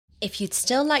If you'd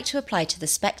still like to apply to the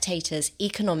Spectator's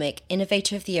Economic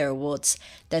Innovator of the Year Awards,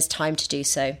 there's time to do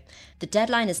so. The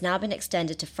deadline has now been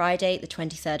extended to Friday, the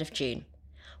 23rd of June.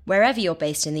 Wherever you're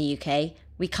based in the UK,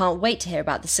 we can't wait to hear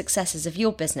about the successes of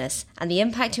your business and the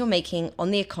impact you're making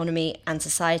on the economy and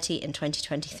society in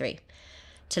 2023.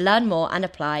 To learn more and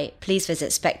apply, please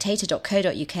visit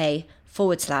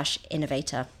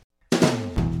spectator.co.uk/innovator.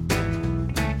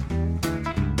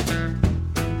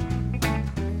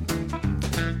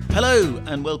 Hello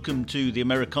and welcome to the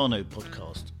Americano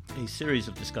podcast, a series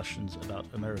of discussions about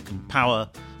American power,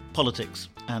 politics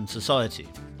and society.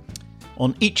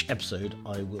 On each episode,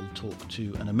 I will talk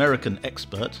to an American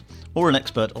expert or an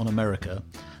expert on America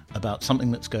about something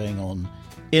that's going on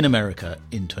in America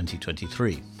in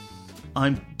 2023.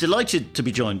 I'm delighted to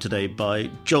be joined today by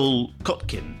Joel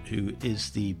Kotkin, who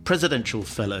is the Presidential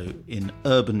Fellow in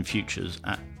Urban Futures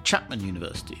at Chapman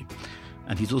University.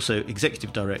 And he's also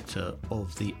Executive Director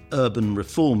of the Urban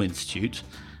Reform Institute,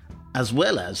 as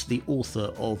well as the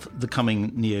author of The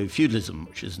Coming Neo-Feudalism,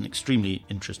 which is an extremely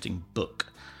interesting book.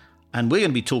 And we're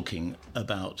going to be talking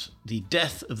about the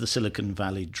death of the Silicon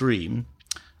Valley dream,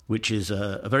 which is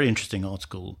a very interesting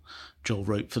article Joel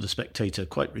wrote for The Spectator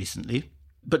quite recently.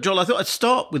 But Joel, I thought I'd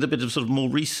start with a bit of sort of more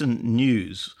recent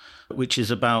news, which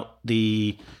is about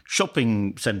the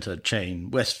shopping centre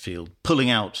chain Westfield pulling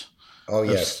out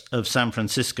of San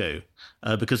Francisco,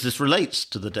 because this relates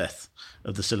to the death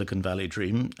of the Silicon Valley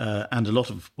dream and a lot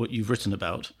of what you've written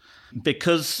about.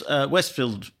 Because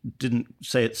Westfield didn't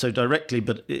say it so directly,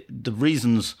 but the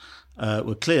reasons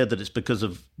were clear that it's because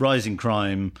of rising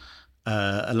crime,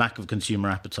 a lack of consumer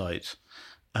appetite.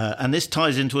 And this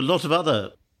ties into a lot of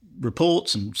other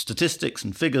reports and statistics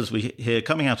and figures we hear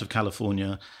coming out of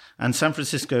California and San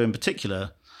Francisco in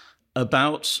particular,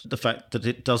 about the fact that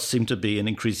it does seem to be an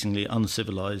increasingly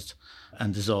uncivilized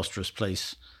and disastrous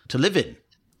place to live in.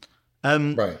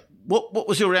 Right. What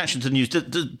was your reaction to the news?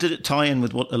 Did it tie in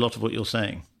with a lot of what you're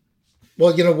saying?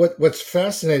 Well, what's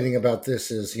fascinating about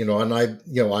this is, and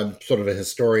I'm sort of a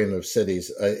historian of cities,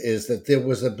 is that there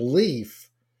was a belief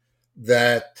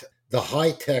that the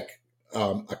high tech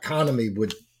economy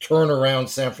would turn around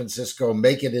San Francisco,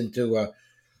 make it into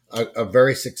a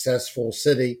very successful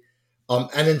city.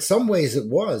 And in some ways it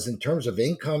was. In terms of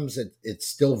incomes, it's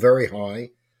still very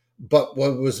high. But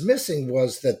what was missing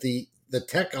was that the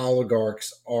tech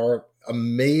oligarchs are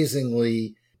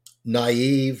amazingly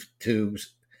naive to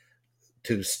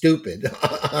stupid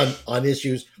on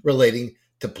issues relating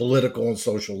to political and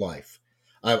social life.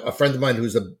 A friend of mine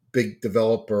who's a big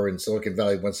developer in Silicon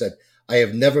Valley once said, I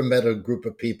have never met a group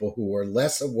of people who are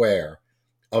less aware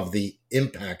of the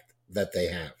impact that they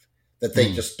have, that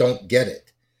they just don't get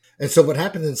it. And so what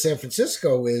happened in San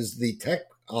Francisco is the tech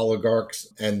oligarchs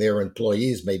and their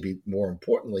employees, maybe more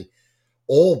importantly,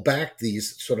 all backed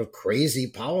these sort of crazy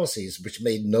policies, which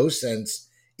made no sense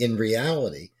in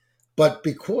reality. But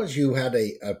because you had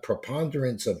a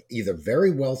preponderance of either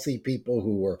very wealthy people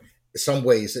who were in some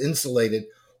ways insulated,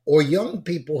 or young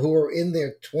people who are in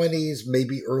their 20s,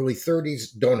 maybe early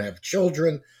 30s, don't have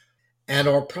children, and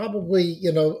are probably,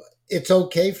 it's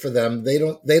okay for them. They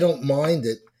don't mind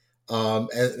it. And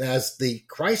as the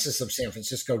crisis of San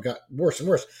Francisco got worse and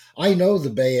worse, I know the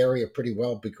Bay Area pretty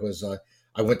well because I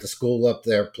went to school up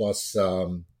there. Plus,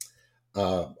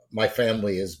 my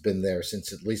family has been there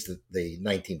since at least the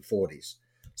 1940s.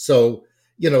 So,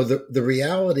 the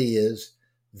reality is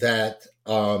that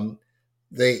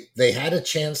they had a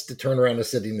chance to turn around a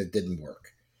city and it didn't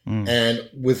work. And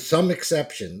with some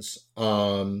exceptions,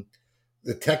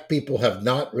 the tech people have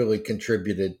not really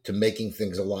contributed to making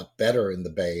things a lot better in the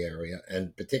Bay Area,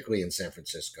 and particularly in San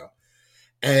Francisco.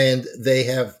 And they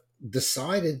have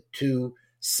decided to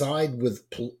side with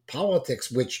politics,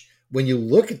 which, when you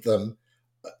look at them,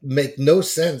 make no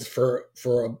sense for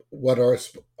what are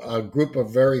a group of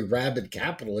very rabid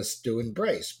capitalists to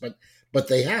embrace. But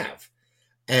they have.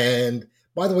 And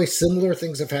by the way, similar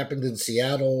things have happened in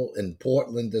Seattle, in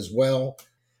Portland as well.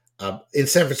 In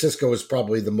San Francisco is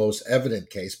probably the most evident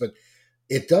case, but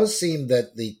it does seem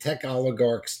that the tech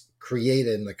oligarchs create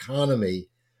an economy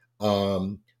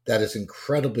that is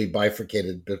incredibly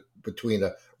bifurcated between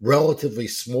a relatively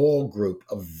small group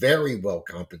of very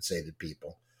well-compensated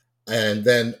people and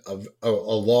then a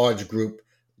large group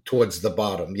towards the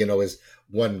bottom. As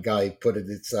one guy put it,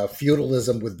 it's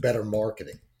feudalism with better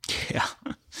marketing. Yeah.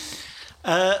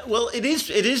 Well,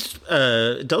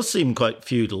 it does seem quite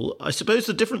feudal. I suppose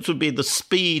the difference would be the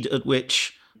speed at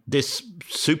which this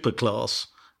superclass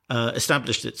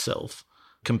established itself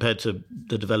compared to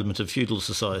the development of feudal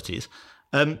societies.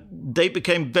 They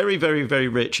became very, very, very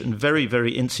rich and very,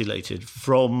 very insulated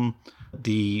from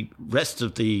the rest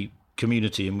of the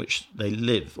community in which they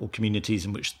live or communities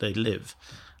in which they live.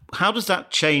 How does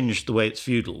that change the way it's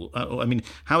feudal? I mean,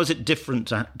 how is it different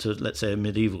to let's say, a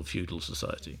medieval feudal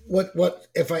society? What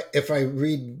if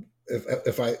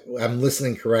I'm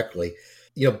listening correctly?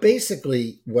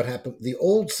 Basically what happened, the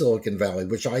old Silicon Valley,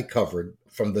 which I covered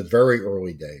from the very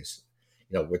early days,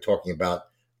 we're talking about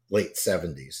late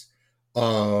 70s,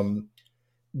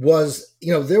 was,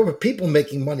 there were people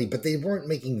making money, but they weren't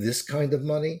making this kind of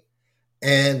money.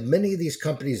 And many of these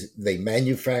companies, they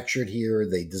manufactured here,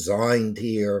 they designed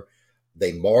here,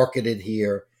 they marketed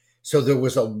here. So there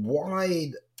was a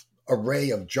wide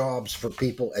array of jobs for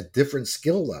people at different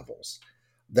skill levels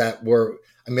that were,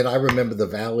 I remember the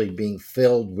Valley being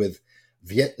filled with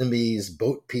Vietnamese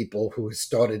boat people who had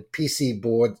started PC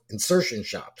board insertion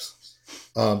shops.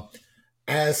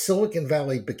 As Silicon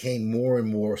Valley became more and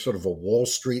more sort of a Wall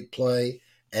Street play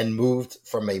and moved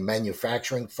from a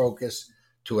manufacturing focus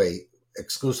to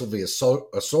exclusively a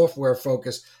software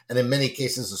focus, and in many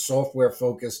cases a software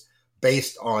focus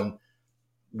based on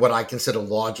what I consider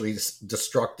largely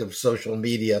destructive social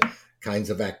media kinds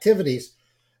of activities,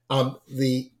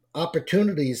 the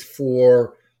opportunities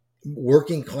for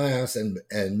working class and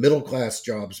middle class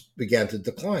jobs began to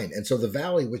decline. And so the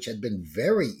Valley, which had been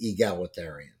very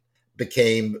egalitarian,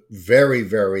 became very,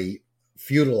 very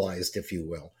feudalized, if you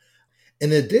will.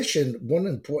 In addition, one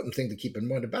important thing to keep in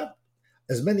mind, about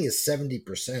as many as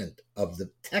 70% of the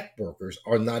tech workers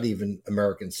are not even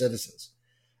American citizens.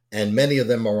 And many of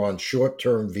them are on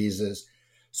short-term visas.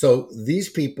 So these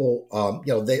people,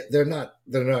 they're not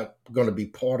going to be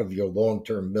part of your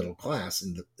long-term middle class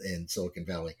in Silicon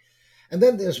Valley. And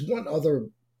then there's one other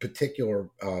particular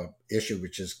issue,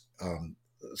 which is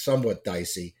somewhat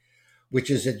dicey, which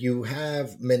is that you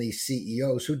have many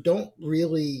CEOs who don't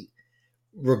really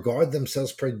regard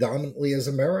themselves predominantly as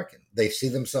American. They see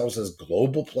themselves as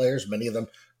global players. Many of them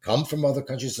come from other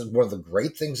countries. And one of the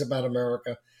great things about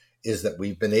America is that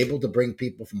we've been able to bring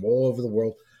people from all over the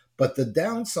world. But the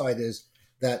downside is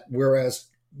that whereas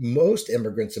most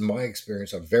immigrants, in my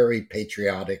experience, are very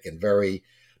patriotic and very,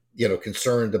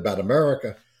 concerned about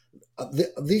America,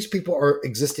 these people are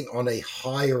existing on a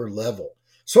higher level,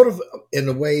 sort of in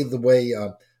a way, the way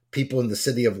people in the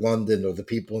City of London or the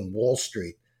people in Wall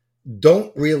Street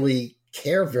don't really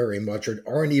care very much or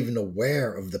aren't even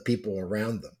aware of the people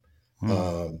around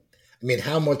them.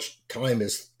 How much time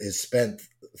is spent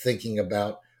thinking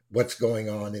about what's going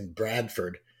on in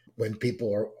Bradford when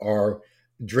people are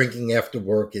drinking after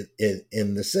work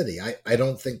in the city? I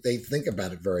don't think they think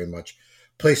about it very much.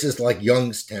 Places like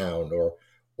Youngstown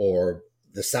or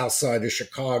the South Side of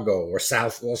Chicago or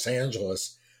South Los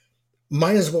Angeles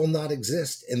might as well not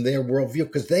exist in their worldview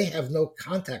because they have no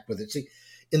contact with it. See,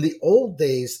 in the old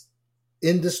days,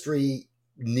 industry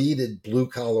needed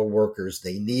blue-collar workers.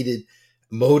 They needed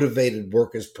motivated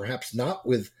workers, perhaps not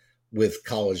with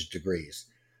college degrees.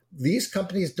 These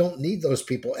companies don't need those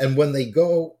people. And when they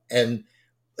go and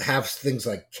have things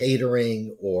like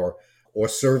catering or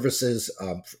services,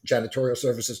 janitorial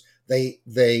services, they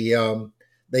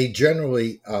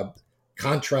generally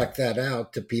contract that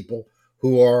out to people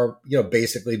who are,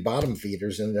 basically bottom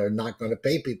feeders, and they're not going to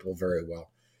pay people very well.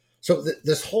 So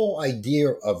this whole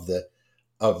idea of the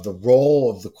role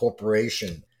of the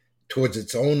corporation towards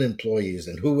its own employees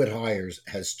and who it hires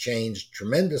has changed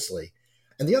tremendously.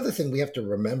 And the other thing we have to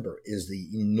remember is the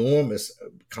enormous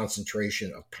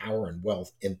concentration of power and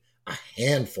wealth in a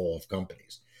handful of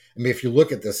companies. If you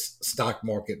look at this stock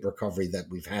market recovery that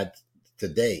we've had to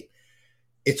date,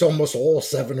 it's almost all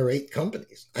 7 or 8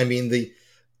 companies. So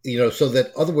that,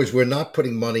 in other words, we're not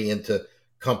putting money into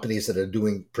companies that are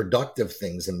doing productive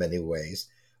things in many ways.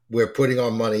 We're putting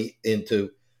our money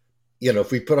into,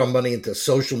 if we put our money into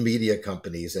social media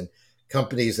companies and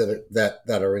companies that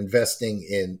are investing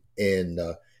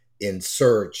in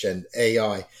search and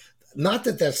AI, not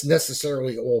that that's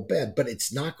necessarily all bad, but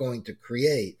it's not going to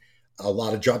create a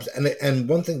lot of jobs. And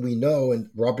one thing we know, and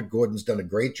Robert Gordon's done a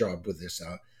great job with this,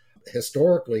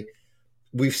 historically,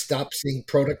 we've stopped seeing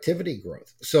productivity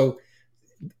growth. So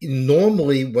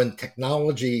normally when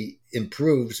technology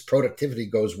improves, productivity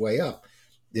goes way up.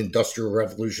 The Industrial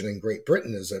Revolution in Great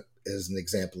Britain is an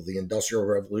example. The Industrial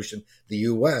Revolution, the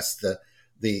U.S.,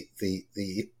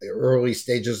 the early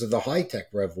stages of the high-tech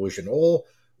revolution all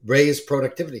raised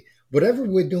productivity. Whatever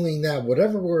we're doing now,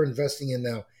 whatever we're investing in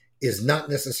now, is not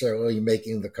necessarily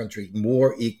making the country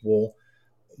more equal,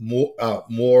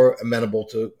 more amenable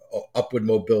to upward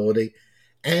mobility,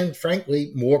 and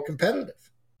frankly, more competitive.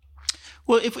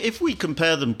 Well, if we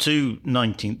compare them to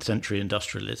 19th century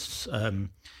industrialists, and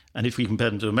if we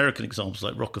compare them to American examples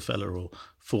like Rockefeller or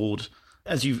Ford,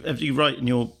 as you write in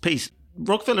your piece,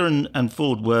 Rockefeller and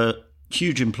Ford were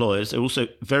huge employers. They're also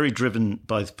very driven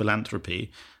by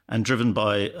philanthropy and driven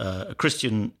by a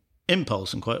Christian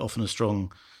impulse and quite often a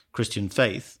strong Christian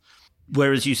faith.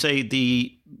 Whereas you say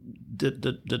the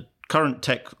current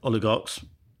tech oligarchs,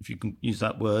 if you can use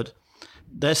that word,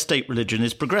 their state religion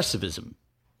is progressivism.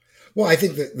 Well, I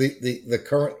think that the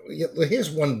current, here's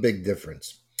one big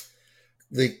difference.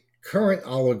 The current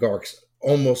oligarchs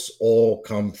almost all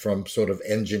come from sort of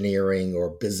engineering or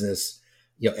business,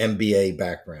 MBA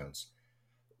backgrounds.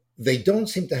 They don't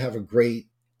seem to have a great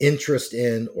interest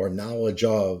in or knowledge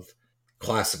of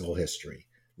classical history,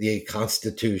 the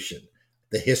Constitution,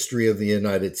 the history of the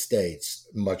United States,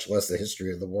 much less the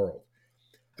history of the world.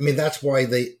 I mean, that's why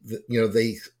they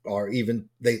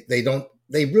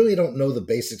really don't know the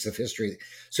basics of history.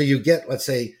 So you get, let's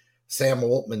say, Sam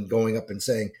Altman going up and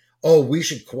saying, "Oh, we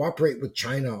should cooperate with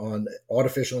China on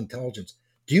artificial intelligence."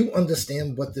 Do you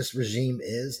understand what this regime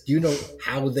is? Do you know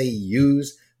how they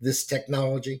use this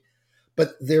technology?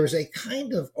 But there's a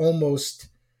kind of almost,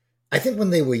 I think when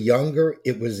they were younger,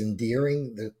 it was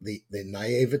endearing. The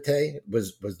naivete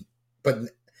was, but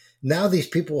now these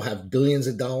people have billions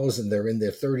of dollars and they're in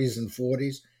their 30s and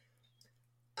 40s.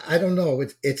 I don't know.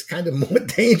 It's kind of more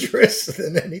dangerous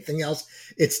than anything else.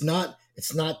 It's not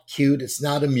cute. It's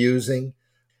not amusing.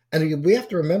 And we have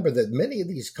to remember that many of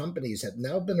these companies have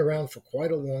now been around for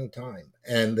quite a long time,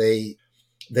 and they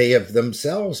have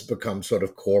themselves become sort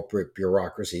of corporate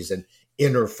bureaucracies and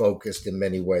inner focused in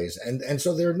many ways. And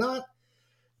so they're not,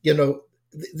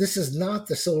 this is not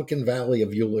the Silicon Valley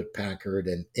of Hewlett Packard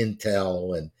and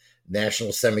Intel and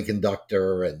National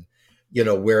Semiconductor and,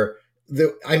 where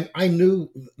I knew,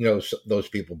 those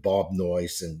people, Bob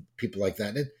Noyce and people like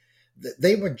that. And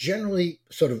they were generally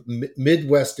sort of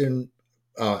Midwestern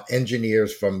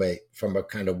engineers from a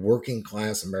kind of working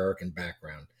class American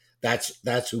background.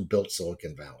 That's who built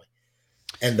Silicon Valley.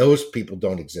 And those people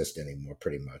don't exist anymore,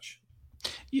 pretty much.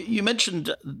 You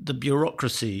mentioned the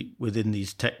bureaucracy within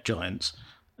these tech giants.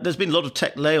 There's been a lot of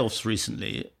tech layoffs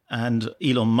recently, and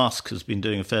Elon Musk has been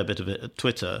doing a fair bit of it at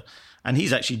Twitter. And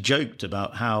he's actually joked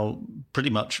about how pretty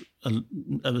much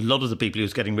a lot of the people he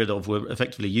was getting rid of were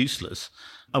effectively useless.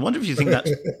 I wonder if you think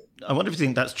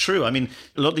that's true. I mean,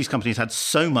 a lot of these companies had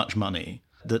so much money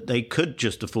that they could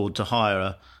just afford to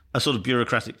hire a sort of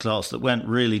bureaucratic class that weren't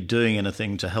really doing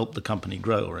anything to help the company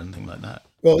grow or anything like that.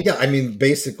 Well, yeah, I mean,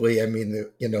 basically,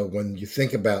 when you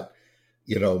think about,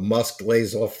 Musk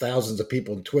lays off thousands of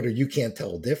people on Twitter, you can't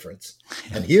tell a difference.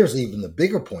 And here's even the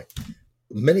bigger point.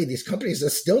 Many of these companies are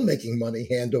still making money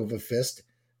hand over fist,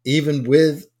 even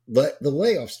with the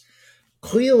layoffs.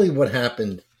 Clearly what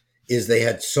happened is they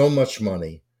had so much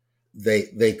money,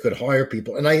 they could hire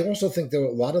people. And I also think that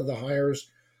a lot of the hires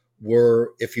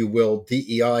were, if you will,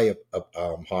 DEI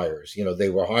hires. They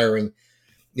were hiring,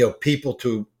 people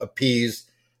to appease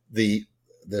the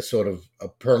sort of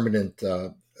permanent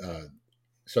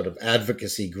sort of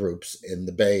advocacy groups in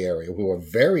the Bay Area who are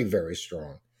very, very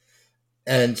strong.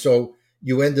 And so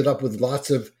you ended up with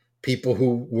lots of people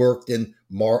who worked in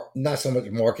not so much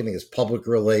marketing as public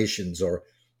relations, or,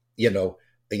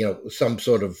 some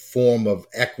sort of form of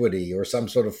equity or some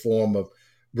sort of form of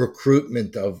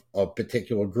recruitment of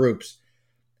particular groups.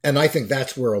 And I think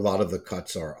that's where a lot of the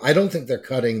cuts are. I don't think they're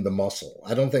cutting the muscle.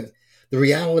 I don't think the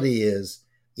reality is,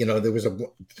 there was a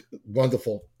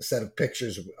wonderful set of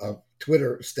pictures of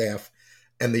Twitter staff,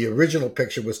 and the original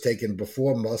picture was taken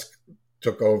before Musk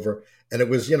took over. And it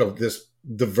was, this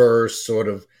diverse sort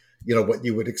of, what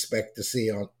you would expect to see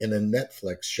in a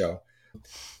Netflix show.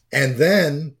 And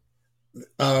then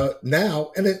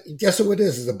now, guess who it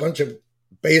is? It's a bunch of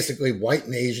basically white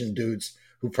and Asian dudes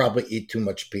who probably eat too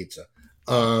much pizza.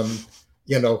 And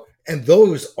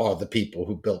those are the people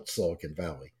who built Silicon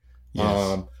Valley.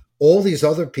 Yes. All these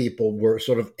other people were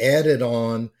sort of added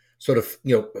on, sort of,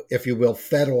 if you will,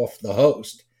 fed off the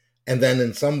host. And then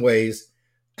in some ways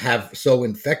have so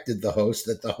infected the host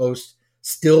that the host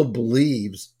still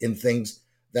believes in things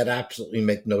that absolutely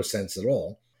make no sense at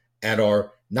all and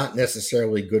are not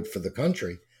necessarily good for the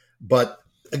country. But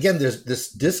again, there's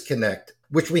this disconnect,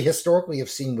 which we historically have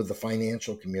seen with the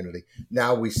financial community.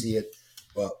 Now we see it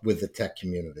with the tech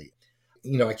community.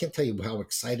 I can't tell you how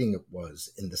exciting it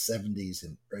was in the 70s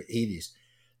and 80s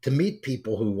to meet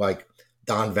people who, like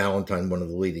Don Valentine, one of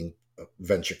the leading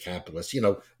venture capitalists,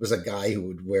 was a guy who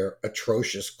would wear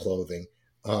atrocious clothing,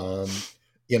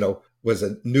 was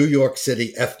a New York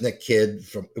City ethnic kid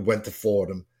went to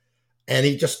Fordham. And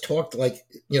he just talked like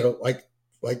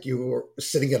you were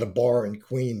sitting at a bar in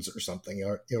Queens or something,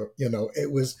 or,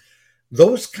 it was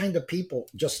those kind of people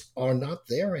just are not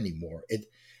there anymore.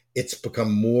 It's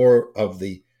become more of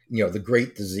the, the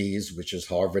great disease, which is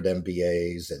Harvard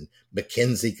MBAs and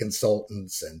McKinsey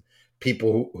consultants and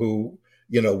people who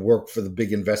work for the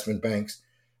big investment banks.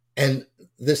 And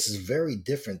this is very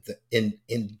different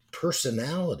in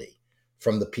personality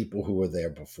from the people who were there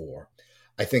before.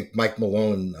 I think Mike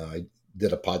Malone, I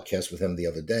did a podcast with him the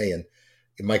other day, and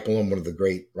Mike Malone, one of the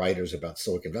great writers about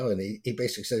Silicon Valley, and he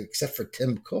basically said, except for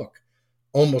Tim Cook,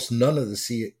 almost none of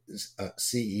the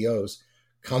CEOs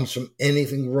comes from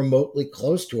anything remotely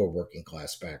close to a working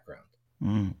class background.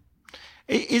 Mm.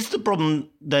 Is the problem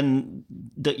then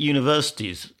that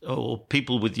universities or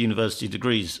people with university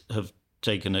degrees have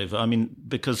taken over? I mean,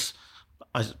 because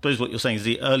I suppose what you're saying is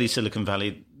the early Silicon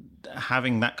Valley,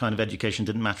 having that kind of education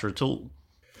didn't matter at all.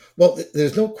 Well,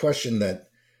 there's no question that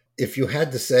if you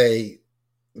had to say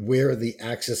where the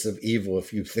axis of evil,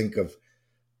 if you think of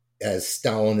as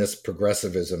Stalinist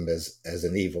progressivism as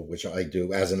an evil, which I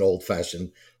do as an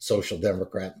old-fashioned social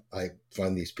democrat, I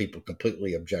find these people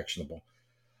completely objectionable.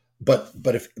 But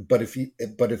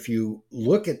if you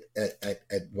look at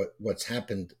what's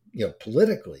happened,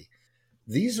 politically,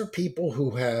 these are people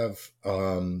who have,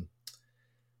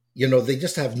 they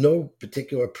just have no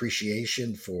particular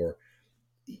appreciation for,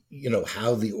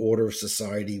 how the order of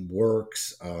society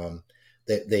works.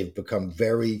 They've become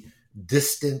very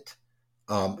distant.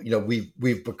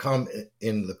 We've become,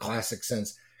 in the classic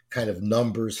sense, kind of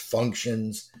numbers,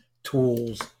 functions,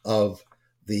 tools of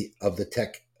the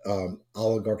tech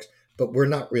oligarchs, but we're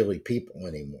not really people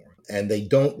anymore, and they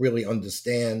don't really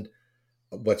understand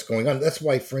what's going on. That's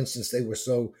why, for instance, they were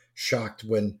so shocked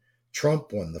when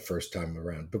Trump won the first time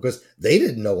around, because they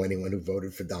didn't know anyone who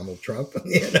voted for Donald Trump,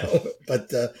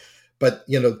 but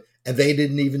and they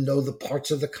didn't even know the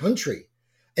parts of the country.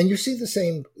 And you see the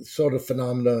same sort of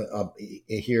phenomena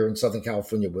here in Southern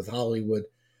California with Hollywood,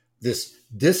 this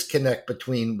disconnect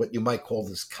between what you might call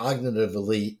this cognitive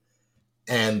elite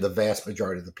and the vast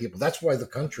majority of the people. That's why the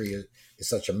country is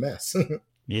such a mess.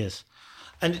 Yes.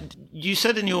 And you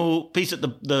said in your piece that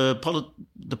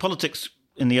the politics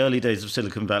in the early days of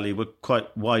Silicon Valley were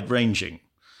quite wide-ranging.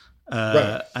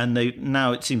 Right. And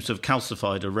now it seems to have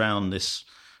calcified around this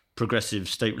progressive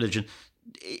state religion.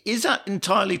 Is that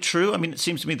entirely true? I mean, it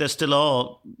seems to me there still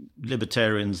are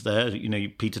libertarians there.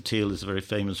 Peter Thiel is a very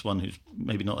famous one who's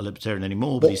maybe not a libertarian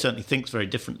anymore, but he certainly thinks very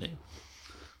differently.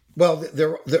 Well,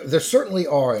 there certainly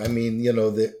are. I mean,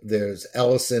 there's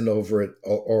Ellison over at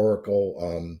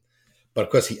Oracle, but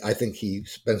of course, I think he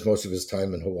spends most of his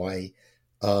time in Hawaii.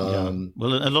 Well,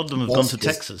 a lot of them have gone to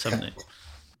Texas, haven't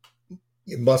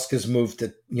they? Musk has moved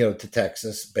to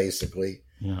Texas, basically.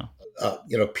 Yeah.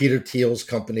 Peter Thiel's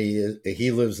company,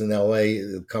 he lives in LA.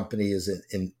 The company is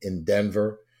in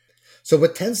Denver. So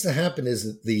what tends to happen is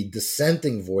that the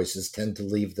dissenting voices tend to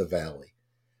leave the valley.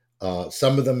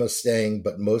 Some of them are staying,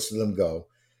 but most of them go.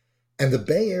 And the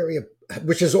Bay Area,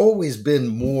 which has always been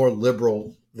more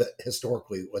liberal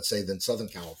historically, let's say, than Southern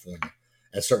California,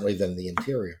 and certainly than the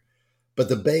interior. But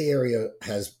the Bay Area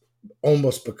has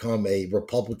almost become a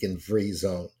Republican-free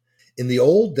zone. In the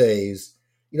old days,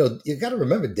 you got to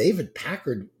remember, David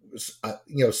Packard,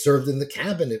 served in the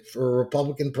cabinet for a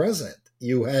Republican president.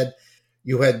 You had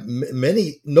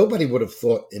many. Nobody would have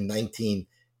thought in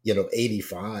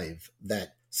 1985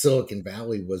 that Silicon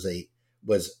Valley was a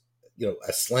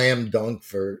slam dunk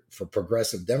for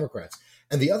progressive Democrats.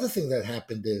 And the other thing that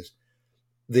happened is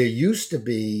there used to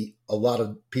be a lot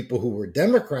of people who were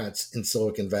Democrats in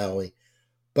Silicon Valley,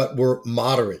 but were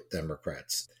moderate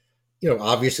Democrats.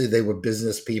 Obviously they were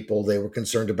business people. They were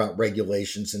concerned about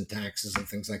regulations and taxes and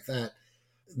things like that.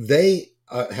 They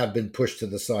have been pushed to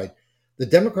the side. The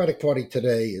Democratic Party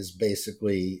today is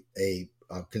basically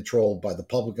controlled by the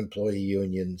public employee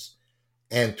unions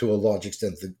and, to a large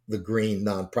extent, the green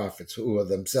nonprofits who are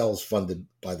themselves funded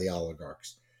by the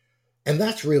oligarchs. And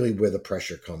that's really where the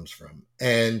pressure comes from.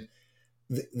 And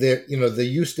there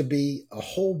used to be a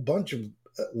whole bunch of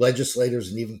legislators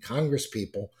and even Congress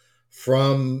people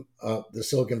from the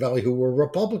Silicon Valley who were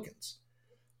Republicans,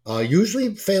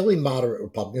 usually fairly moderate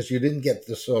Republicans. You didn't get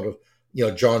the sort of,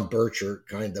 John Bircher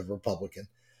kind of Republican,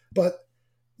 but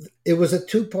it was a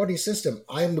two-party system.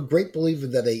 I'm a great believer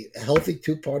that a healthy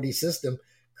two-party system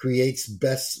creates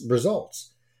best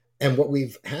results. And what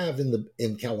we have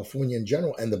in California in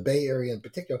general, and the Bay Area in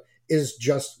particular, is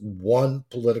just one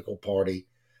political party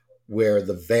where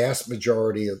the vast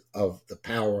majority of the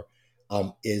power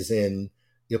is in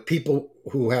people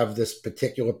who have this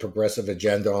particular progressive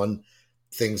agenda on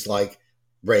things like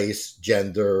race,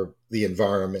 gender, the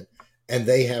environment, and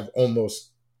they have almost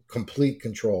complete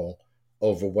control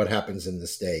over what happens in the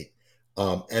state.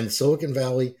 And Silicon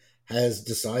Valley has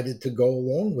decided to go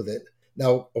along with it.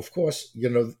 Now, of course,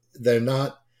 they're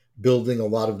not building a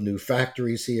lot of new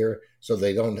factories here, so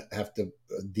they don't have to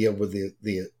deal with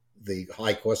the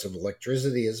high cost of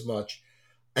electricity as much.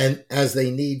 And as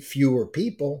they need fewer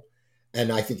people,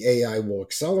 and I think AI will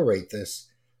accelerate this,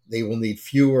 they will need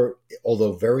fewer,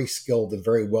 although very skilled and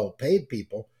very well paid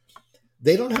people.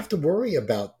 They don't have to worry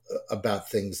about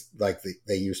things like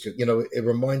they used to. It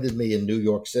reminded me in New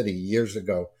York City years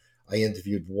ago, I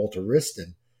interviewed Walter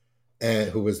Wriston,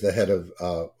 who was the head of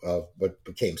what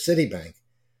became Citibank.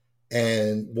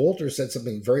 And Walter said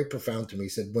something very profound to me. He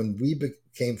said, when we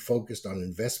became focused on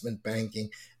investment banking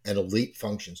and elite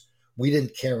functions, we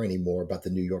didn't care anymore about the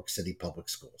New York City public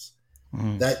schools.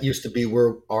 Mm. That used to be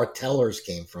where our tellers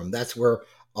came from. That's where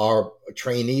our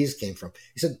trainees came from.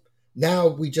 He said, now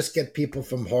we just get people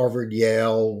from Harvard,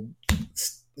 Yale,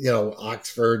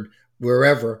 Oxford,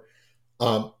 wherever,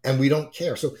 and we don't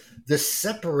care. So the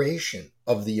separation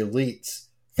of the elites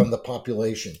from the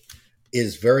population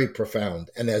is very profound.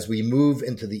 And as we move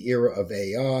into the era of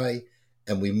AI,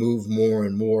 and we move more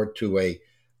and more to a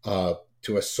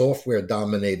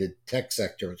software-dominated tech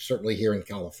sector, certainly here in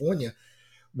California,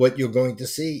 what you're going to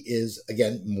see is,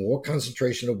 again, more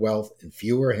concentration of wealth in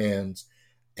fewer hands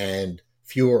and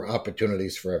fewer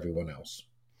opportunities for everyone else.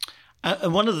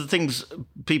 And one of the things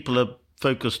people are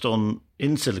focused on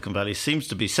in Silicon Valley seems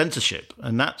to be censorship,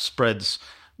 and that spreads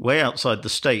way outside the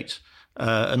state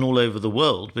and all over the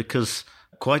world, because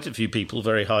quite a few people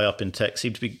very high up in tech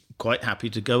seem to be quite happy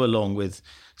to go along with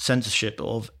censorship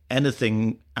of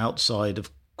anything outside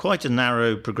of quite a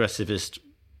narrow progressivist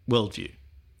worldview.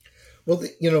 Well,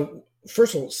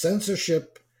 first of all,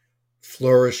 censorship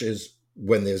flourishes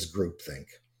when there's groupthink.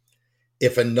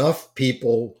 If enough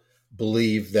people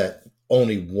believe that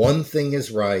only one thing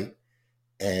is right,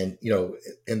 and,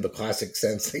 in the classic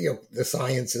sense, the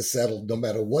science is settled no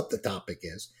matter what the topic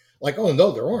is. Like, oh,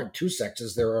 no, there aren't two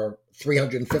sexes. There are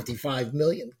 355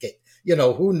 million.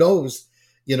 Who knows?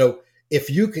 If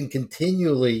you can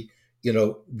continually,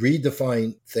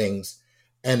 redefine things,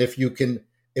 and if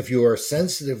you are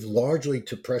sensitive largely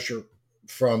to pressure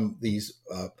from these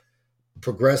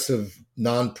progressive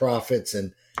nonprofits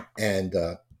and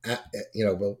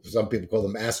some people call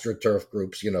them astroturf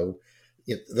groups,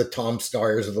 the Tom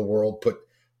Steyers of the world put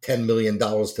 $10 million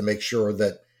to make sure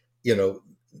that,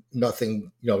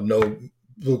 nothing, no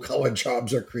blue collar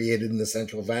jobs are created in the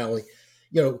Central Valley.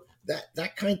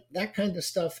 That kind of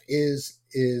stuff is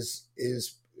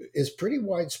pretty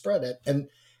widespread. And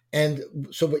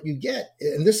so what you get,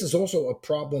 and this is also a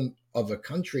problem of a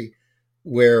country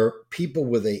where people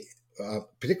with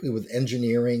particularly with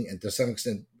engineering and to some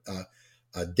extent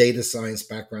data science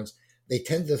backgrounds, they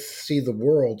tend to see the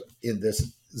world in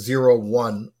this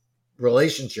 0-1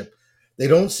 relationship. They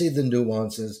don't see the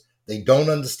nuances. They don't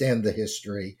understand the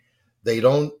history. They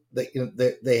have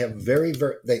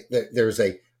there's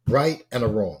a right and a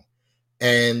wrong.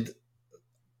 And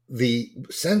the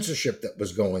censorship that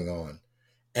was going on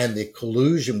and the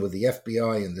collusion with the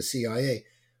FBI and the CIA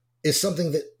is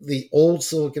something that the old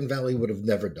Silicon Valley would have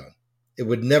never done. It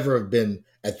would never have been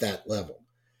at that level.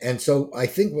 And so I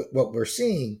think what we're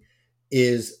seeing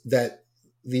is that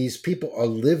these people are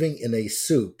living in a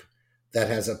soup that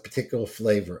has a particular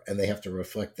flavor, and they have to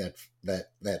reflect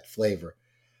that flavor.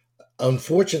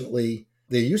 Unfortunately,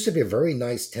 there used to be a very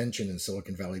nice tension in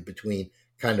Silicon Valley between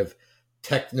kind of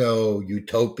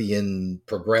techno-utopian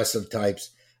progressive types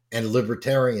and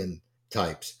libertarian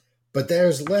types. But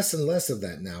there's less and less of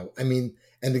that now. I mean,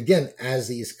 and again, as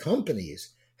these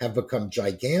companies have become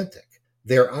gigantic,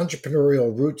 their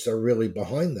entrepreneurial roots are really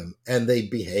behind them, and they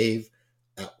behave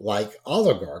like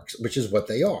oligarchs, which is what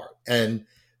they are. And,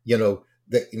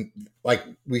 like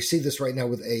we see this right now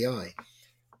with AI.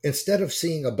 Instead of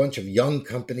seeing a bunch of young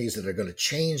companies that are going to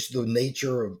change the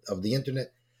nature of the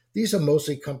internet, these are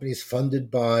mostly companies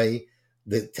funded by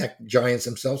the tech giants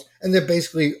themselves, and they're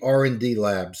basically R&D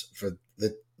labs for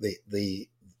the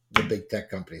big tech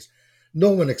companies.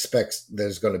 No one expects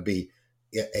there's going to be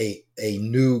a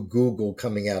new Google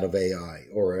coming out of AI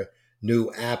or a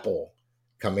new Apple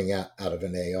coming out of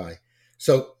an AI.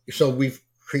 So we've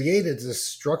created this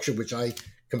structure which I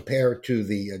compare to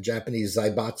the Japanese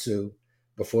zaibatsu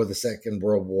before the Second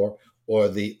World War or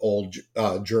the old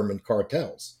German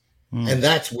cartels. And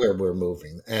that's where we're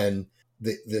moving. And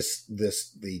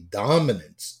the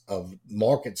dominance of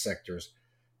market sectors,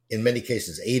 in many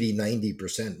cases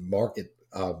 80-90% market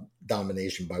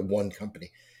domination by one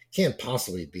company, can't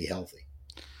possibly be healthy.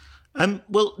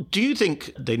 Well, do you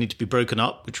think they need to be broken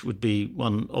up, which would be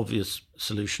one obvious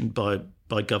solution by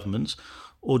governments,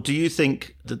 or do you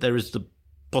think that there is the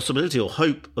possibility or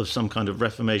hope of some kind of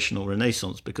reformation or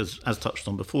renaissance? Because, as touched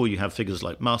on before, you have figures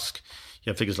like Musk, you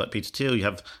have figures like Peter Thiel, you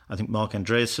have, I think, Mark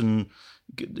Andreessen,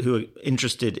 who are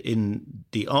interested in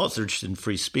the arts, they're interested in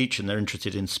free speech, and they're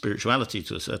interested in spirituality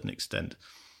to a certain extent.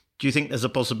 Do you think there's a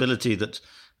possibility that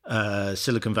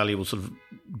Silicon Valley will sort of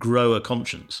grow a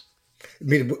conscience? I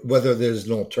mean, whether there's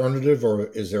an alternative or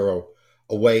is there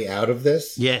a way out of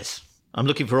this? Yes, I'm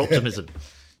looking for optimism.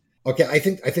 Okay, I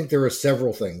think there are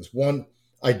several things. One,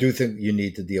 I do think you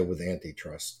need to deal with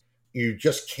antitrust. You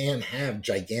just can't have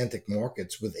gigantic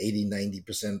markets with 80,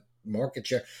 90% market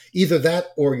share. Either that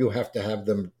or you have to have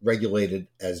them regulated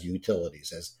as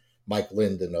utilities, as Mike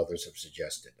Lind and others have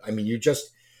suggested. I mean, you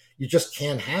just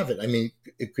can't have it. I mean,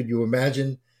 could you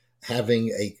imagine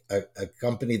having a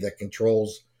company that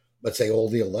controls, let's say, all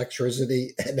the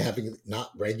electricity and having it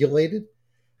not regulated?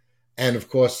 And of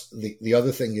course, the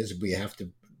other thing is we have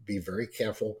to be very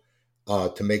careful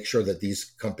to make sure that these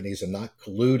companies are not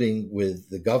colluding with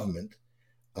the government,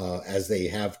 as they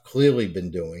have clearly been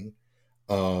doing,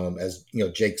 as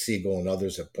Jake Siegel and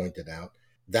others have pointed out.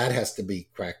 That has to be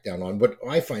cracked down on. What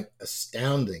I find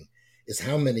astounding is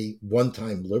how many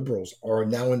one-time liberals are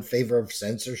now in favor of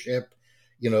censorship.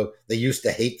 They used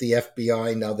to hate the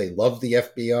FBI, now they love the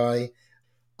FBI.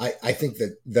 I think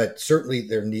that certainly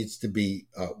there needs to be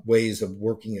ways of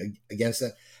working against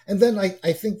that. And then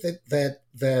I think that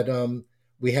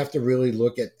we have to really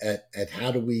look at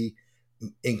how do we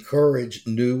encourage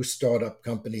new startup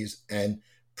companies and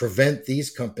prevent these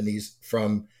companies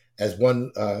from, as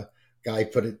one guy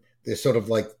put it, they're sort of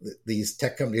like these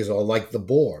tech companies are like the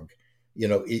Borg.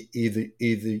 Either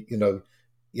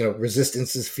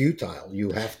resistance is futile.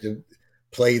 You have to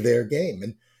play their game,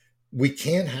 and we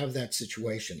can't have that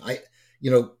situation.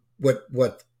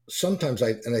 What sometimes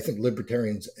I think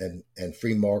libertarians and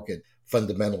free market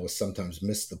fundamentalists sometimes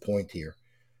miss the point here,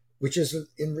 which is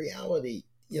in reality,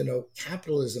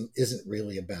 capitalism isn't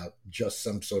really about just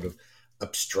some sort of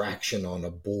abstraction on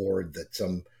a board that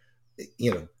some,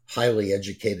 highly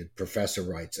educated professor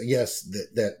writes. Yes,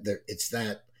 that it's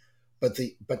that,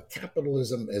 but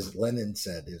capitalism, as Lenin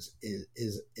said,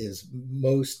 is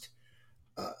most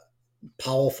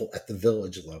powerful at the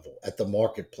village level, at the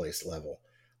marketplace level,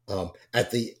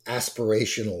 at the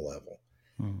aspirational level,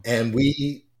 and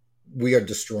we are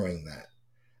destroying that.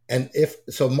 And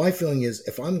my feeling is,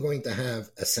 if I'm going to have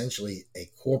essentially a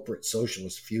corporate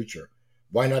socialist future,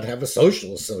 why not have a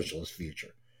socialist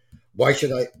future? Why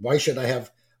should I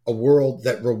have a world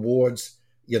that rewards,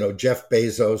 Jeff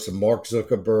Bezos and Mark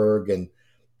Zuckerberg and,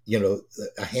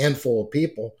 a handful of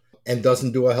people, and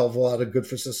doesn't do a hell of a lot of good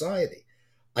for society?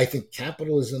 I think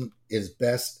capitalism is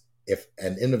best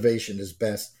and innovation is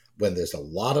best when there's a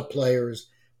lot of players,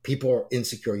 people are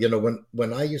insecure.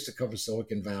 When I used to cover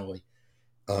Silicon Valley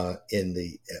in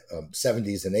the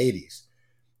 70s and 80s,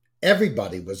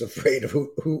 everybody was afraid of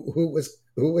who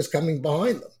was coming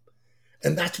behind them.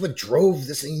 And that's what drove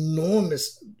this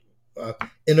enormous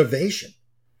innovation.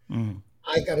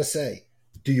 I got to say,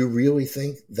 do you really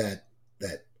think that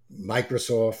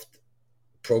Microsoft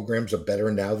programs are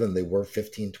better now than they were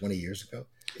 15, 20 years ago?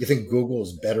 You think Google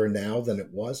is better now than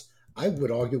it was? I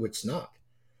would argue it's not.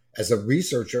 As a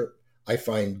researcher, I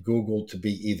find Google to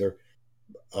be either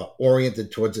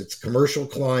oriented towards its commercial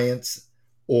clients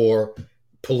or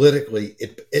politically.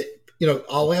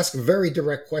 I'll ask a very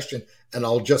direct question and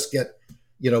I'll just get,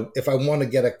 if I want to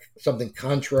get something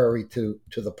contrary to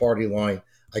the party line,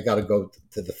 I got to go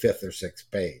to the fifth or sixth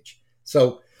page.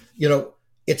 So,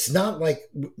 it's not like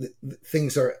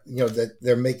things are, that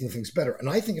they're making things better. And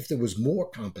I think if there was more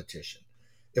competition,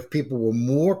 if people were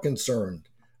more concerned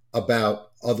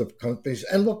about other companies,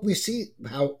 and look, we see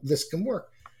how this can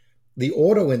work. The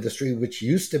auto industry, which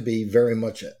used to be very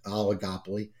much an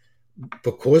oligopoly,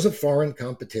 because of foreign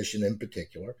competition in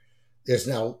particular, there's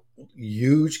now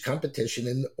huge competition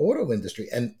in the auto industry.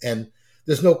 And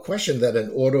there's no question that an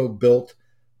auto built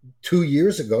 2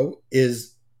 years ago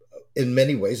is in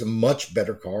many ways a much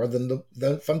better car than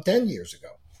from 10 years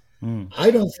ago.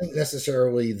 I don't think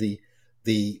necessarily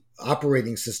the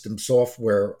operating system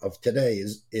software of today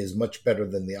is much better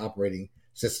than the operating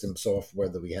system software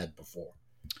that we had before.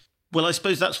 Well, I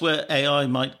suppose that's where AI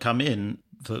might come in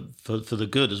for the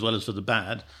good as well as for the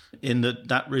bad, in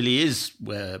that really is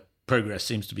where progress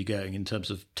seems to be going in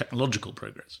terms of technological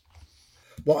progress.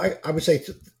 Well, I would say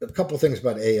a couple of things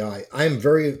about AI. I'm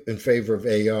very in favor of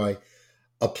AI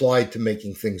applied to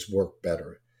making things work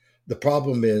better. The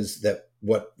problem is that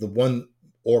the one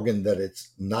organ that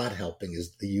it's not helping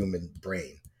is the human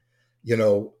brain.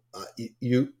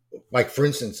 Like, for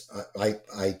instance,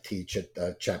 I teach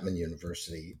at Chapman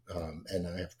University, and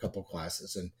I have a couple of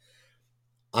classes, and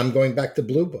I'm going back to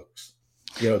blue books,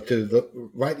 to the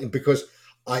writing, because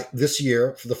this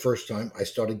year, for the first time, I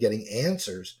started getting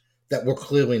answers that were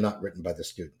clearly not written by the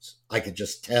students. I could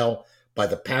just tell by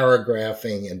the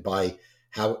paragraphing and by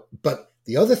how, but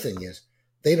the other thing is,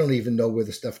 they don't even know where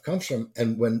the stuff comes from.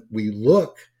 And when we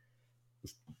look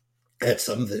at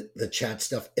some of the chat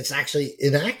stuff, it's actually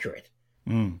inaccurate.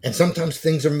 And sometimes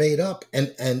things are made up.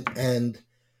 And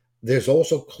there's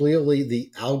also clearly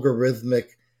the algorithmic,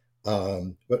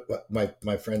 what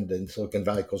my friend in Silicon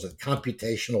Valley calls it,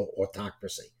 computational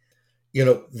autocracy.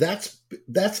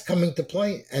 That's coming to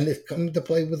play, and it's coming to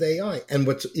play with AI. And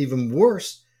what's even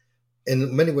worse,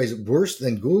 in many ways worse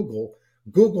than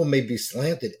Google may be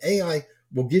slanted. AI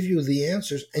will give you the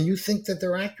answers, and you think that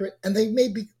they're accurate, and they may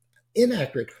be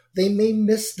inaccurate. They may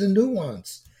miss the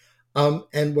nuance.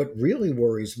 And what really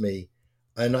worries me,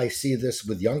 and I see this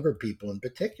with younger people in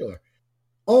particular,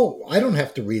 I don't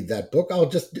have to read that book. I'll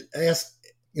just ask,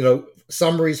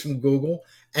 summaries from Google,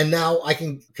 and now I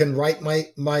can write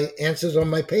my answers on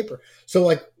my paper. So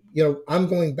I'm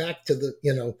going back to the,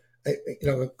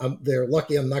 they're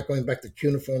lucky I'm not going back to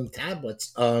cuneiform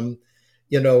tablets.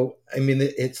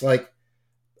 It's like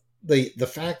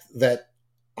the fact that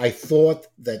I thought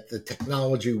that the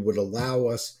technology would allow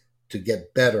us to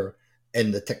get better,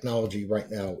 and the technology right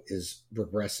now is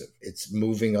regressive. It's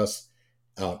moving us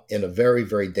in a very,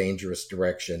 very dangerous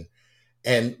direction.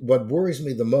 And what worries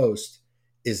me the most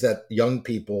is that young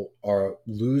people are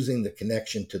losing the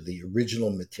connection to the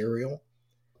original material.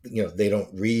 They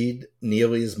don't read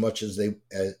nearly as much as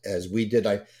we did.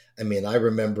 I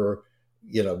remember,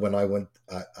 when I went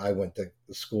to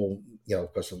school,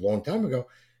 of course, a long time ago,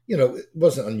 it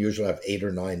wasn't unusual to have 8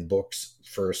 or 9 books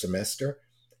for a semester.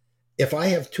 If I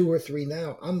have 2 or 3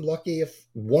 now, I'm lucky if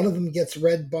one of them gets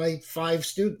read by 5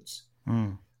 students.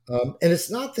 And it's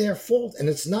not their fault, and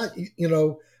it's not,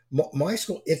 my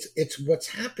school. It's what's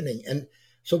happening. And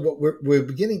so what we're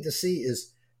beginning to see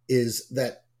is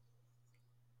that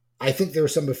I think there are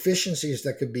some efficiencies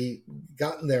that could be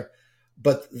gotten there,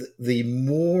 but the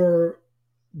more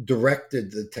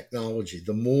directed the technology,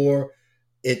 the more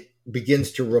it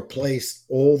begins to replace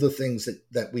all the things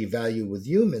that we value with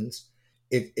humans.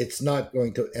 It's not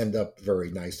going to end up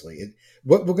very nicely.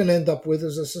 What we're going to end up with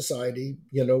is a society,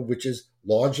 which is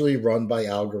largely run by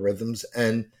algorithms,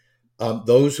 and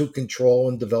those who control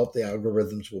and develop the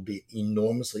algorithms will be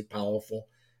enormously powerful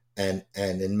and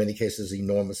in many cases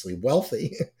enormously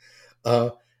wealthy.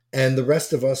 And the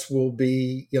rest of us will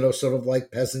be, sort of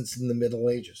like peasants in the Middle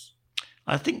Ages.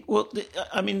 I think,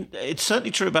 it's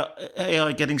certainly true about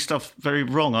AI getting stuff very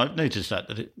wrong. I've noticed that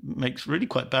it makes really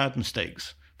quite bad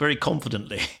mistakes very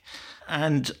confidently.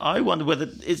 And I wonder whether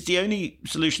it's the only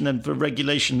solution then for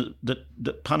regulation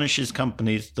that punishes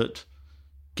companies whose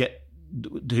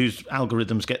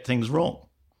algorithms get things wrong.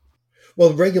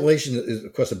 Well, regulation is,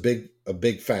 of course, a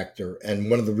big factor,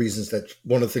 and one of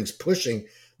the things pushing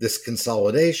this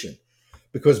consolidation,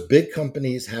 because big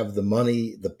companies have the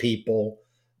money, the people,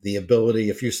 the ability.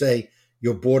 If you say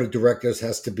your board of directors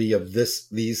has to be of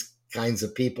these kinds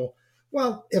of people,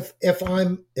 well, if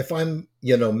I'm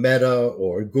Meta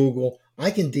or Google, I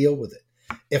can deal with it.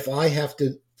 If I have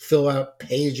to fill out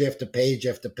page after page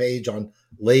after page on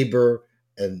labor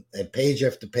and page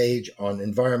after page on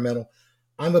environmental,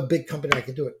 I'm a big company, I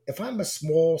can do it. If I'm a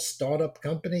small startup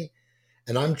company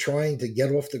and I'm trying to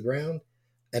get off the ground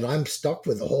and I'm stuck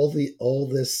with all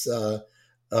this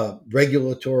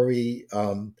regulatory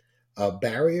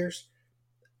barriers,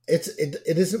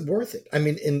 it isn't worth it. I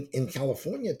mean, in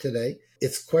California today,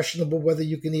 it's questionable whether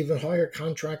you can even hire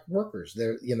contract workers.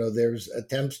 There's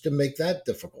attempts to make that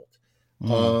difficult.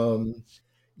 And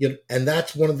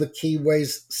that's one of the key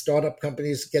ways startup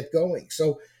companies get going.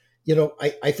 So,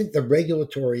 I think the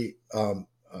regulatory,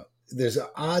 there's an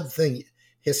odd thing.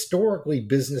 Historically,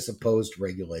 business opposed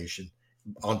regulation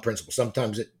on principle.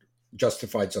 Sometimes it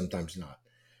justified, sometimes not.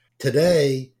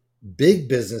 Today, big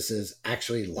businesses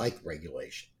actually like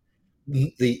regulation.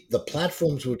 The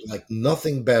platforms would like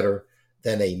nothing better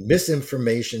than a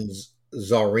misinformation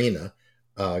czarina,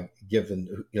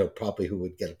 given probably who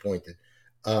would get appointed,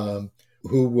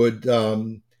 who would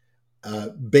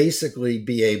basically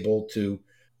be able to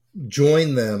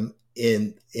join them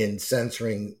in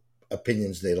censoring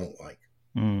opinions they don't like,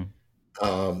 and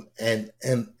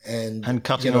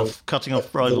cutting off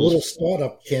rivals. The little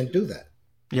startup can't do that.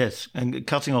 Yes, and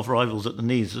cutting off rivals at the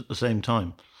knees at the same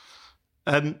time.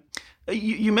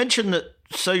 You mentioned that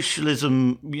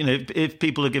socialism, if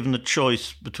people are given a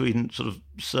choice between sort of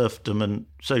serfdom and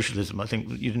socialism, I think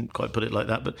you didn't quite put it like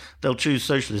that, but they'll choose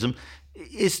socialism.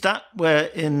 Is that where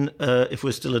if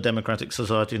we're still a democratic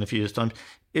society in a few years' time,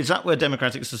 Is that where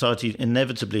democratic society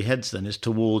inevitably heads then, is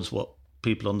towards what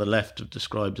people on the left have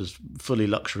described as fully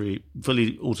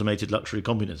automated luxury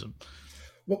communism?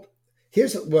 Well,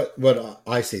 here's what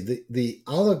I see. The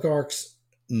oligarchs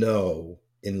know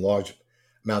in large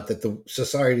amount that the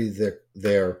society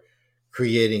they're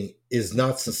creating is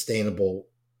not sustainable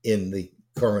in the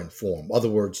current form. In other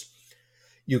words,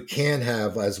 you can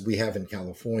have, as we have in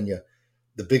California,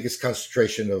 the biggest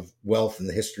concentration of wealth in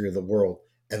the history of the world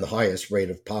and the highest rate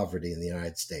of poverty in the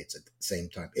United States at the same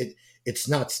time. It's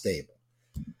not stable.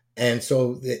 And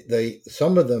so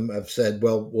some of them have said,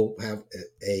 well, we'll have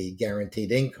a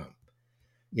guaranteed income,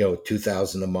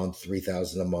 $2,000 a month,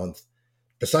 $3,000 a month.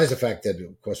 Besides the fact that,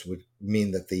 of course, would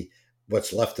mean that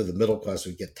what's left of the middle class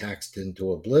would get taxed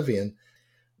into oblivion.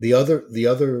 The other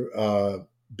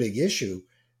big issue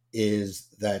is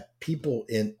that people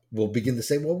will begin to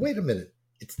say, well, wait a minute,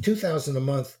 it's $2,000 a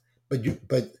month, but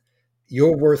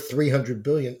you're worth $300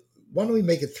 billion. Why don't we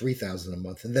make it $3,000 a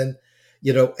month? And then,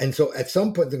 and so at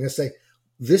some point they're going to say,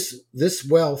 this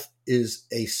wealth is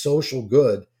a social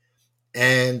good,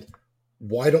 and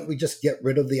why don't we just get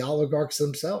rid of the oligarchs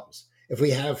themselves? If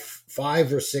we have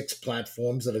 5 or 6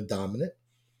 platforms that are dominant,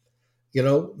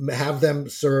 have them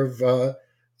serve,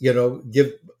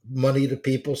 give money to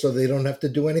people so they don't have to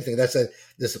do anything. That's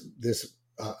this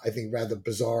I think rather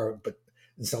bizarre, but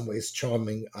in some ways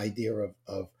charming idea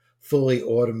of fully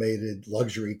automated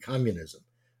luxury communism.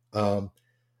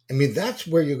 That's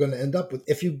where you're going to end up with.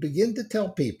 If you begin to tell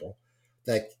people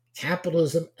that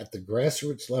capitalism at the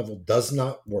grassroots level does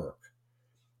not work,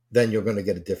 then you're going to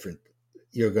get a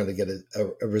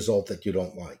result that you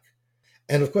don't like.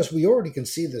 And of course, we already can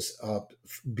see this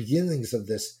beginnings of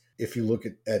this if you look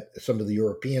at some of the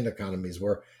European economies,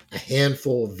 where a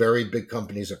handful of very big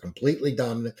companies are completely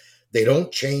dominant. They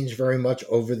don't change very much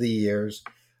over the years,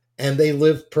 and they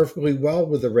live perfectly well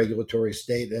with the regulatory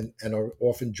state and are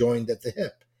often joined at the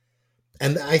hip.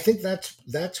 And I think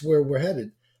that's where we're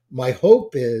headed. My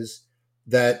hope is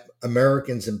that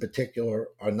Americans in particular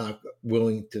are not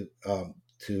willing to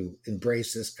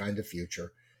embrace this kind of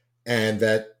future, and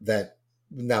that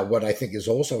now what I think is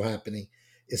also happening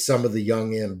is some of the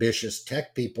young, ambitious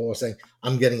tech people are saying,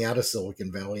 I'm getting out of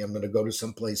Silicon Valley. I'm going to go to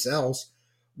someplace else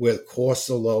where costs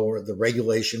are lower, the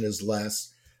regulation is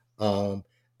less,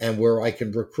 and where I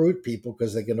can recruit people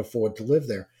because they can afford to live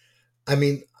there.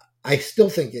 I still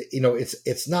think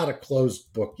it's not a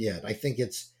closed book yet. I think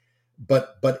it's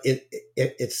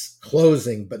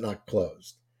closing but not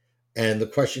closed. And the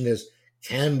question is,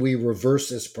 can we reverse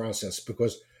this process?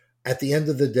 Because at the end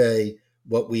of the day,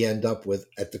 what we end up with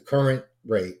at the current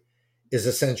rate is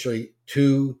essentially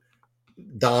 2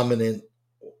 dominant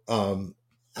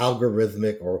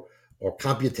algorithmic or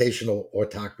computational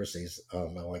autocracies. I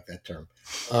like that term.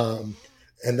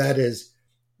 And that is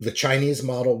the Chinese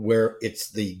model, where it's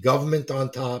the government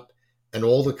on top and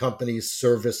all the companies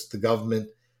service the government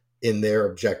in their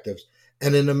objectives.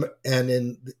 And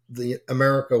in the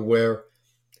America, where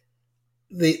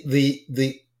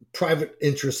the private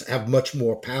interests have much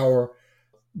more power,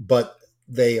 but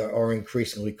they are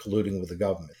increasingly colluding with the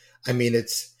government.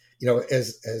 It's,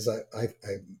 as I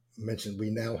mentioned, we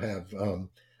now have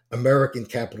American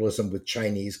capitalism with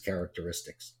Chinese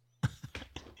characteristics.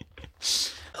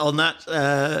 On that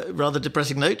rather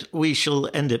depressing note, we shall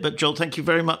end it. But Joel, thank you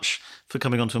very much for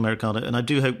coming on to Americano, and I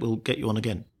do hope we'll get you on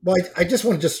again. Well, I just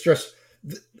want to stress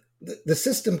the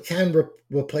system can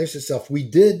replace itself. We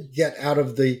did get out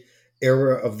of the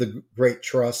era of the great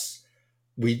trusts.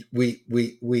 We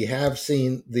have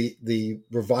seen the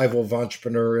revival of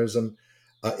entrepreneurism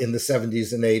in the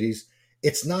 70s and 80s.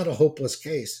 It's not a hopeless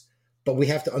case, but we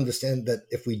have to understand that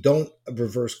if we don't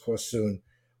reverse course soon,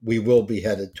 we will be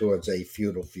headed towards a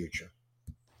feudal future.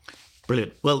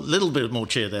 Brilliant. Well, a little bit more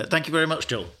cheer there. Thank you very much,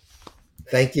 Joel.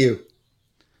 Thank you.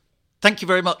 Thank you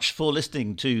very much for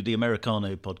listening to the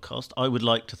Americano podcast. I would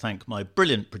like to thank my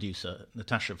brilliant producer,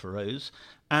 Natasha Feroze,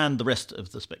 and the rest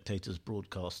of the Spectators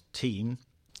broadcast team.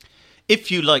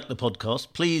 If you like the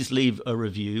podcast, please leave a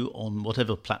review on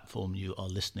whatever platform you are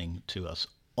listening to us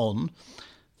on.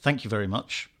 Thank you very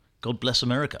much. God bless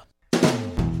America.